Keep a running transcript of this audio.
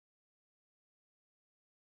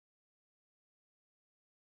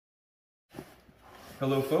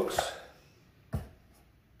Hello folks,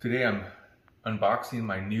 today I'm unboxing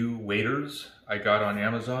my new waders I got on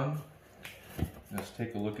Amazon. Let's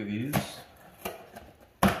take a look at these.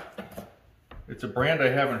 It's a brand I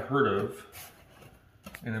haven't heard of,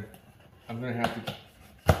 and I'm gonna have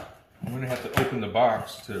to open the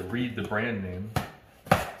box to read the brand name,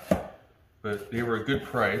 but they were a good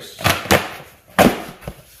price. I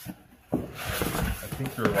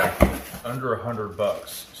think they're like under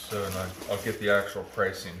 $100, so I'll get the actual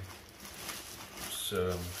pricing.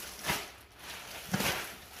 So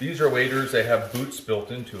these are waders. They have boots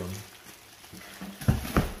built into them.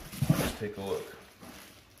 Let's take a look.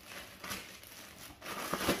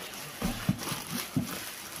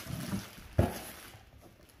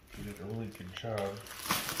 They did a really good job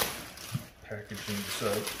packaging this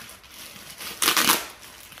up.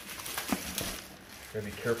 Gotta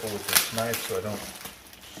be careful with this knife so I don't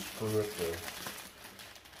screw up the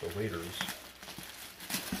waders.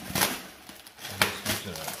 I'm just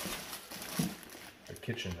using a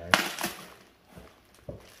kitchen knife.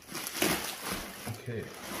 Okay.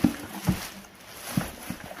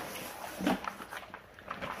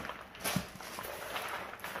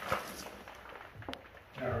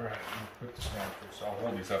 Alright, let me put this down first. I'll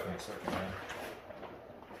hold these up in a second.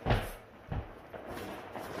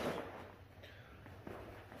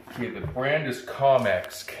 Okay, the brand is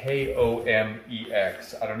KOMEX,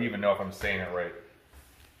 K-O-M-E-X. I don't even know if I'm saying it right.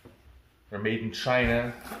 They're made in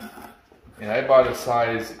China, and I bought a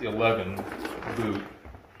size 11 boot.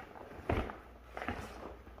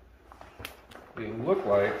 They look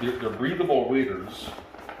like they're breathable waders,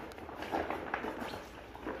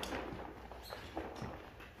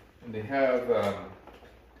 and they have.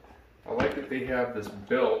 I like that they have this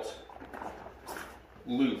belt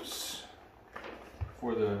loose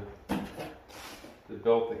for the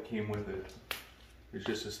belt that came with it. It's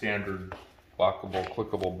just a standard lockable,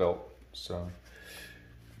 clickable belt. So,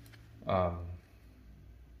 I'm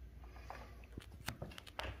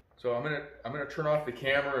gonna turn off the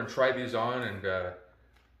camera and try these on, and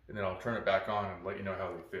then I'll turn it back on and let you know how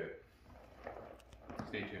they fit.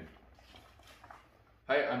 Stay tuned.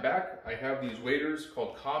 Hi, I'm back. I have these waders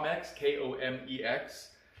called KOMEX, K-O-M-E-X,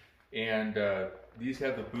 and these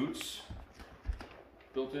have the boots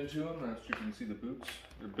built into them. As you can see, the boots,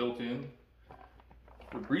 they're built in.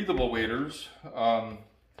 They're breathable waders, and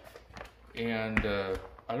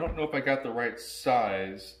I don't know if I got the right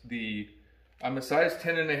size. I'm a size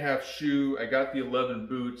 10.5 shoe. I got the 11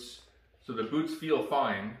 boots, so the boots feel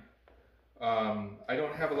fine. I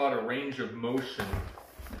don't have a lot of range of motion.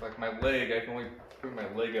 Like my leg, I can only put my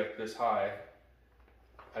leg up this high.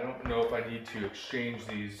 I don't know if I need to exchange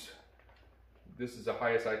these. This is the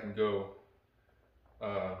highest I can go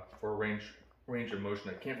for range of motion.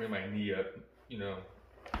 I can't bring my knee up, you know.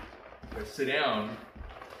 If I sit down,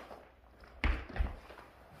 I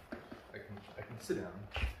can sit down,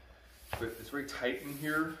 but it's very tight in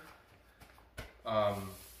here. I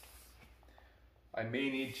may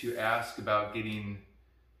need to ask about getting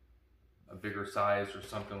a bigger size or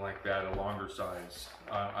something like that, a longer size.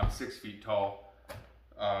 I'm 6 feet tall.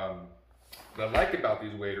 What I like about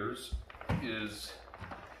these waders is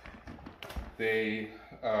they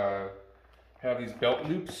have these belt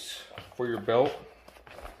loops for your belt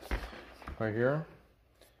right here,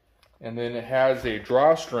 and then it has a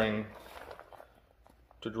drawstring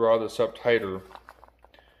to draw this up tighter.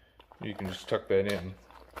 You can just tuck that in.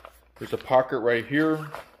 There's a pocket right here.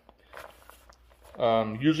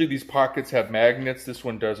 Usually these pockets have magnets. This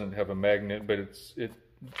one doesn't have a magnet, but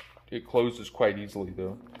it closes quite easily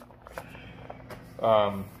though.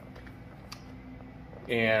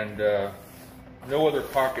 No other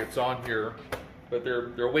pockets on here, but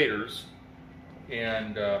they're waders,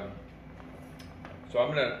 and so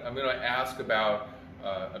I'm gonna ask about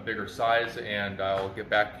a bigger size, and I'll get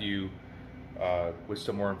back to you with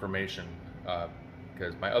some more information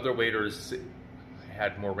because my other waders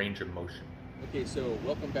had more range of motion. Okay, so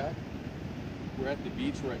welcome back. We're at the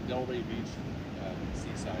beach. We're at Delray Beach,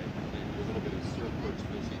 seaside, and do a little bit of surf perch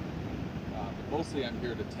fishing. But mostly I'm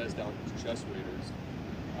here to test out these chest waders.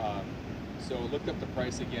 So I looked up the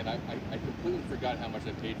price again. I completely forgot how much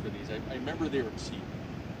I paid for these. I remember they were cheap.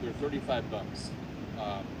 They were $35,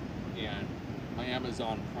 and my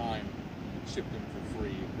Amazon Prime shipped them for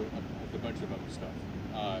free with a bunch of other stuff.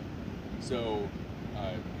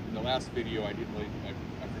 In the last video, I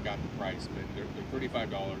forgot the price, but they're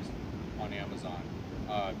 $35 on Amazon.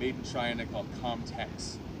 Made in China, called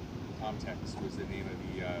KOMEX. KOMEX was the name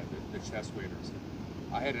of the chest waders.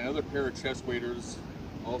 I had another pair of chest waders,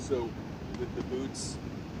 also with the boots,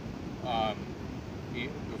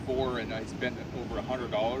 before, and I spent over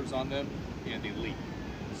 $100 on them. and they leak.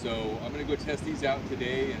 So I'm going to go test these out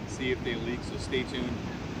today and see if they leak, so stay tuned.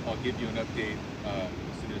 I'll give you an update as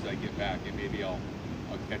soon as I get back, and maybe I'll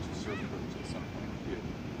catch a surf perch at some point too.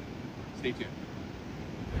 Stay tuned.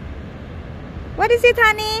 What is it,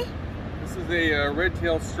 honey? This is a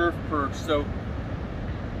red-tailed surf perch. So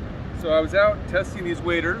I was out testing these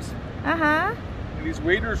waders. Uh-huh. And these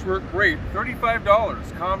waders work great. $35,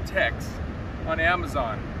 KOMEX on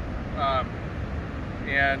Amazon.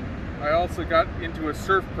 And I also got into a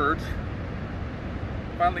surf perch.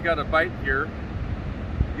 Finally got a bite here.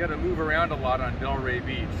 You got to move around a lot on Delray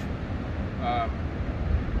Beach.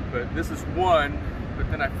 But this is one. But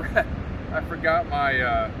then I forgot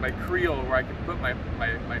my creel where I can put my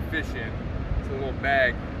fish in. It's a little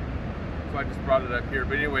bag. So I just brought it up here.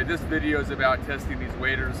 But anyway, this video is about testing these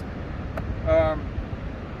waders.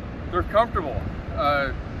 They're comfortable.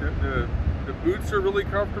 The boots are really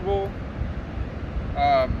comfortable.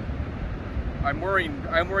 I'm wearing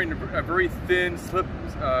a very thin slip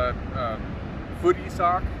footy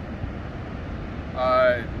sock,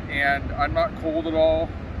 and I'm not cold at all.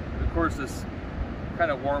 Of course, it's kind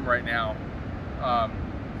of warm right now,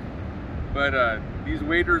 but these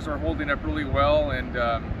waders are holding up really well, and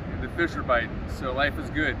the fish are biting, so life is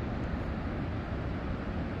good.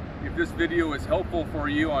 If this video is helpful for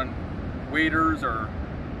you on waders or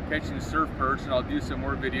catching surf perch, and I'll do some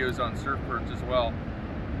more videos on surf perch as well,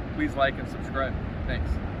 please like and subscribe. Thanks.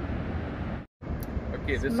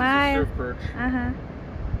 Okay, this Smile. is a surf perch. Uh-huh.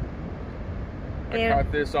 I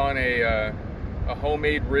caught this on a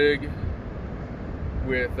homemade rig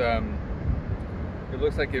with it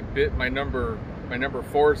looks like it bit my number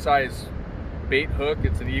 4 size bait hook.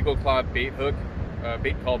 It's an eagle claw bait hook,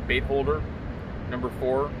 bait called bait holder, number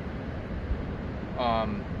 4.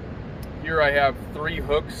 Here I have 3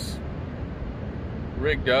 hooks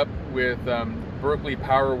rigged up with Berkeley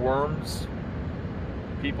power worms.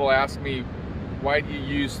 People ask me, why do you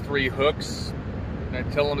use 3 hooks? And I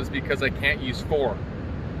tell them it's because I can't use 4.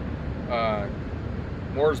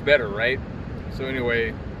 More is better, right? So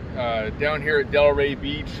anyway, down here at Delray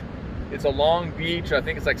Beach, it's a long beach. I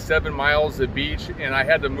think it's like 7 miles of beach, and I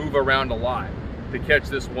had to move around a lot to catch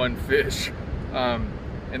this one fish.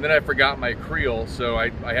 And then I forgot my creel, so I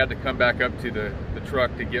had to come back up to the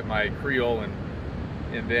truck to get my creel,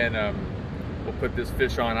 and then we'll put this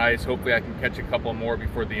fish on ice. Hopefully I can catch a couple more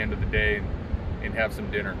before the end of the day and have some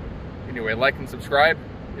dinner. Anyway, like and subscribe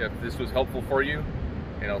if this was helpful for you,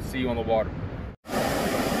 and I'll see you on the water.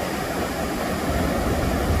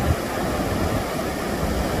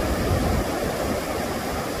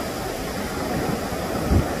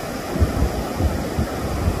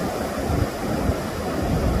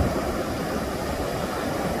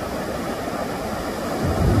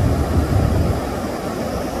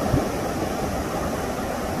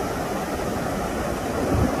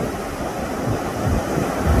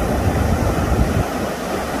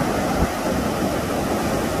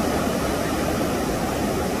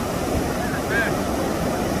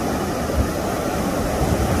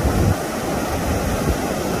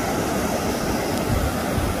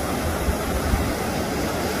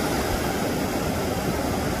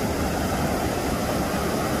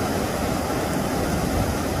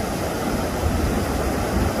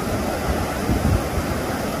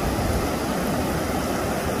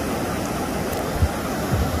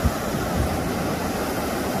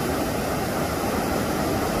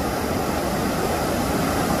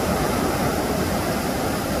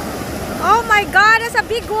 Oh my God, that's a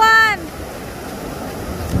big one.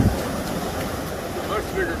 Much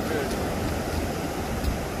bigger fish.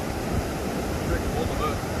 Hold the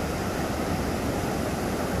hook.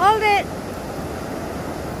 Hold it.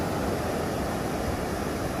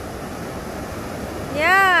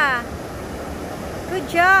 Yeah. Good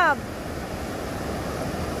job.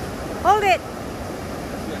 Hold it.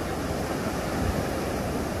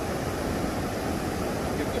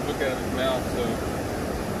 Get the hook out of his mouth, so.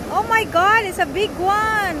 Oh my God, it's a big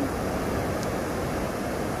one.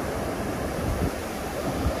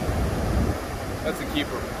 That's a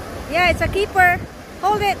keeper. Yeah, it's a keeper.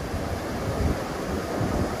 Hold it.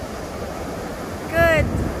 Good.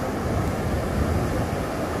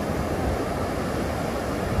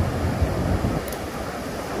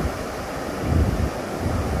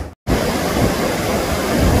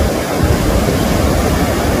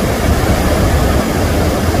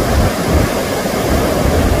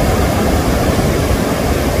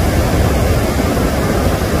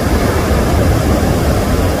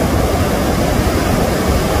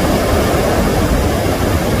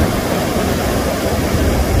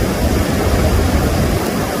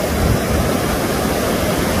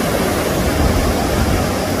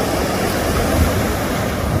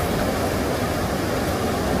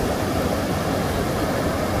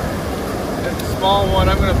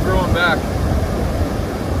 growing back.